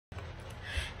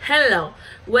Hello,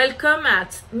 welcome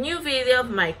at new video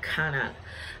of my channel.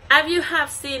 As you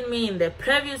have seen me in the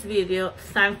previous video,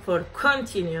 thanks for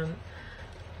continuing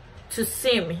to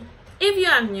see me. If you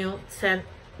are new, tell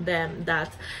them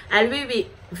that I will be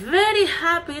very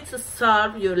happy to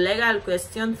solve your legal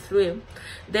question through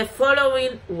the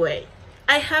following way.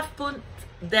 I have put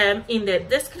them in the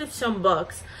description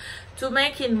box to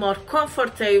make it more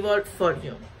comfortable for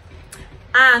you.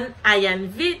 And I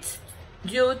invite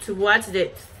you to watch the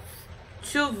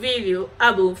two videos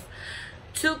above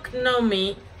to know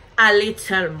me a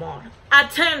little more.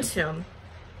 Attention!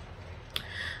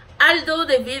 Although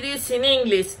the video is in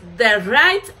English, the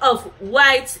right of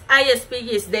which I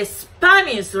speak is the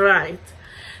Spanish right.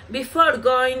 Before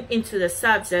going into the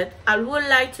subject, I would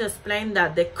like to explain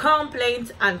that the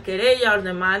complaint and querella or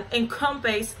demand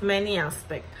encompass many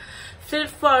aspects.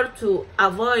 Therefore, to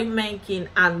avoid making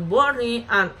a boring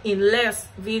and endless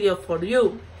video for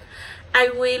you, I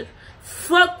will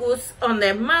focus on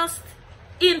the most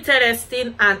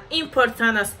interesting and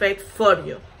important aspect for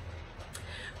you.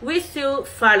 Without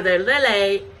further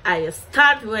delay, I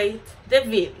start with the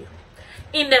video.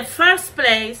 In the first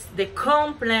place, the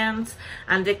complaints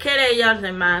and the querella or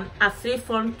demand are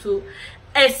threefold to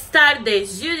start the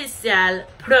judicial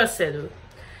procedure.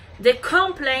 The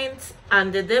complaints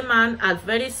and the demand are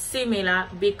very similar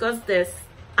because these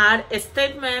are a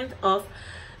statement of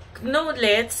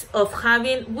knowledge of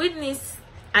having witnessed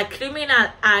a criminal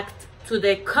act to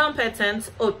the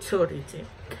competent authority.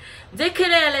 The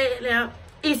querella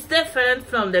is different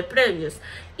from the previous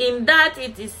in that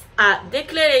it is a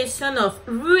declaration of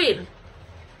will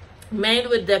made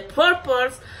with the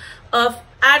purpose of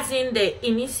urging the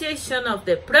initiation of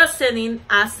the proceeding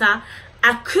as an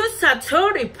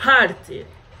accusatory party.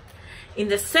 In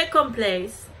the second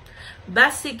place,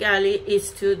 basically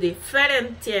is to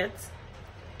differentiate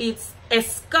its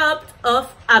scope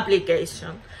of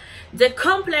application. The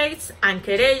complaints and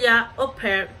querella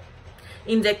occur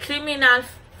in the criminal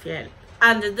field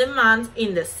and the demand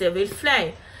in the civil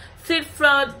field.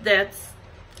 Therefore, that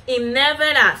in never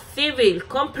a civil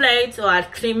complaint or a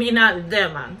criminal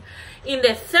demand. In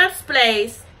the third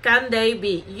place, can they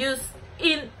be used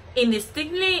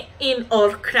indistinctly in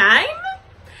all crime?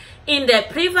 In the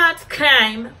private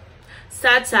crime,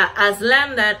 such as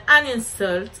slander and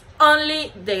insult,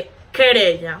 only the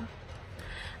querella.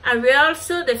 And we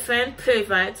also defend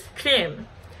private crime.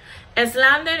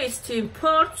 Slander is to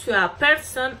import to a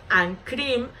person a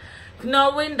crime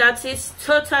knowing that it's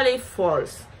totally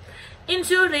false.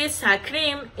 Injury is a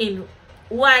crime in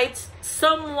which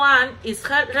someone is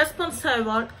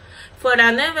responsible for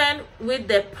an event with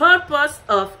the purpose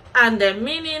of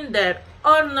undermining their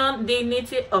honor,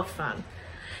 dignity, or fun.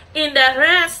 In the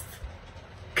rest,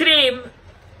 crime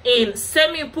in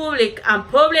semi-public and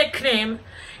public crime,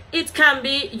 it can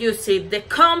be used the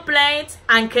complaint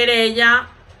and querella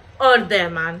or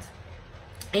demand.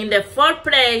 In the fourth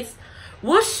place,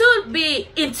 what should be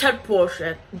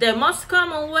interposed? The most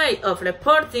common way of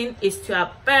reporting is to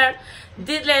appear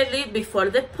directly before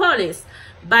the police,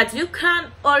 but you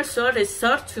can also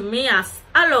resort to me as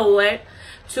a lawyer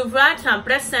to write and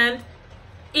present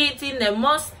it in the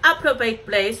most appropriate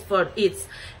place for its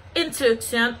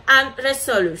instruction and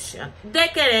resolution. The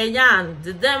querella and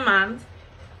the demand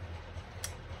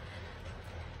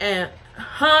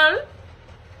all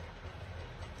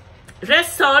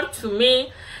resort to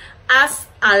me as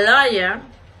a lawyer.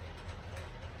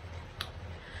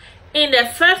 In the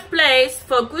first place,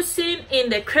 focusing in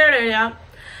the querella,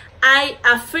 I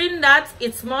affirm that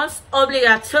it must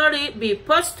obligatory be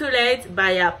postulated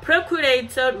by a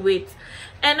procurator with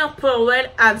enough power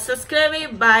and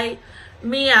subscribed by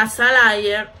me as a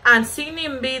lawyer and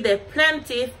signing by the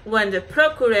plaintiff when the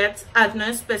procurator has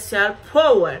no special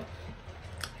power.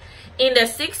 In the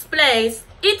sixth place,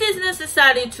 it is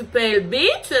necessary to pay a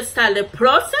fee to start the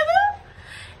procedure,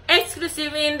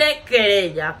 exclusively in the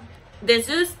querella. The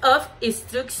use of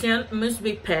instruction must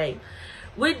be paid,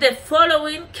 with the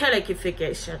following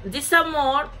clarification. This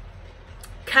amount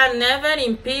can never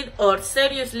impede or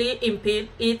seriously impede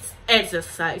its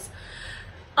exercise.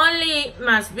 Only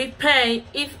must be paid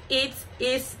if it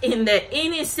is in the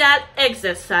initial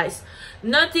exercise,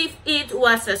 not if it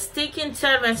was a stick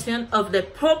intervention of the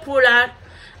popular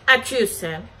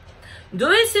accuser. Do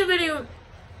we really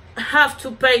have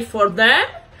to pay for them?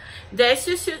 The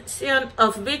association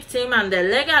of victim and the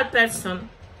legal person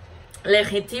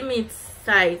legitimized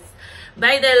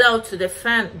by the law to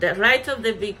defend the right of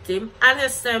the victim and the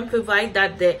same provide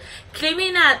that the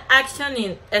criminal action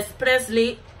is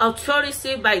expressly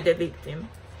authorized by the victim.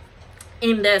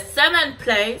 In the seventh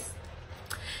place,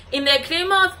 In the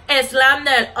crime of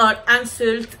slander or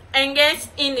insult against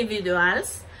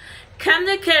individuals, can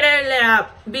the querella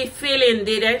be filed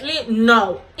directly?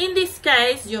 No. In this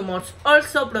case, you must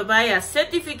also provide a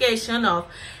certification of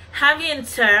having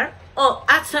served or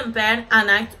attempted an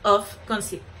act of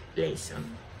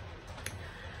conciliation.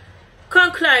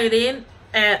 Concluding,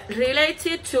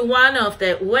 related to one of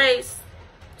the ways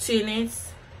to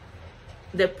initiate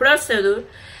the procedure,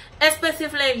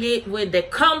 specifically with the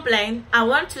complaint, I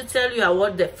want to tell you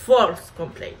about the fourth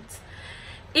complaint.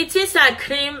 It is a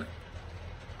crime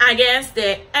against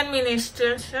the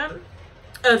administration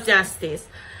of justice.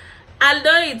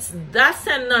 Although it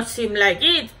doesn't not seem like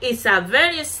it, it's a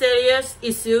very serious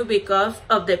issue because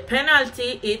of the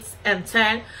penalty it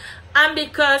entails and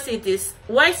because it is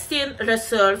wasting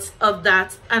resources of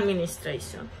that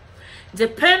administration. The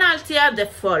penalty are the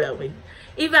following.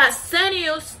 If a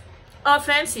serious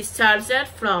offense is charged,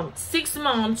 from 6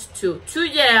 months to 2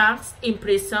 years in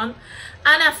prison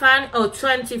and a fine of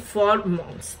 24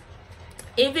 months.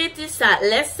 If it is a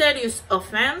less serious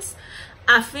offense,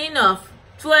 a fine of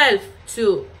 12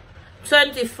 to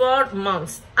 24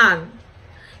 months, and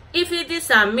if it is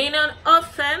a minor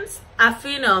offense, a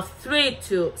fine of 3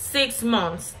 to 6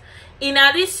 months, in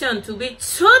addition to be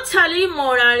totally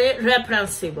morally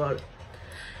reprehensible.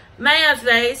 My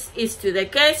advice is to the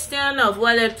question of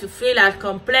whether to file a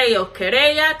complaint or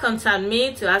querella. Contact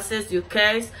me to assess your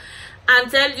case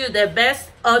and tell you the best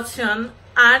option,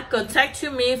 and contact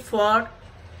me for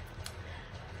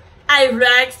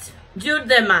direct your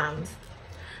demand.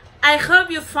 I hope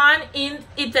you find it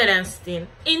interesting.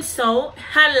 If so,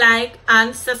 like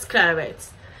and subscribe.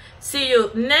 See you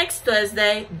next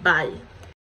Thursday. Bye.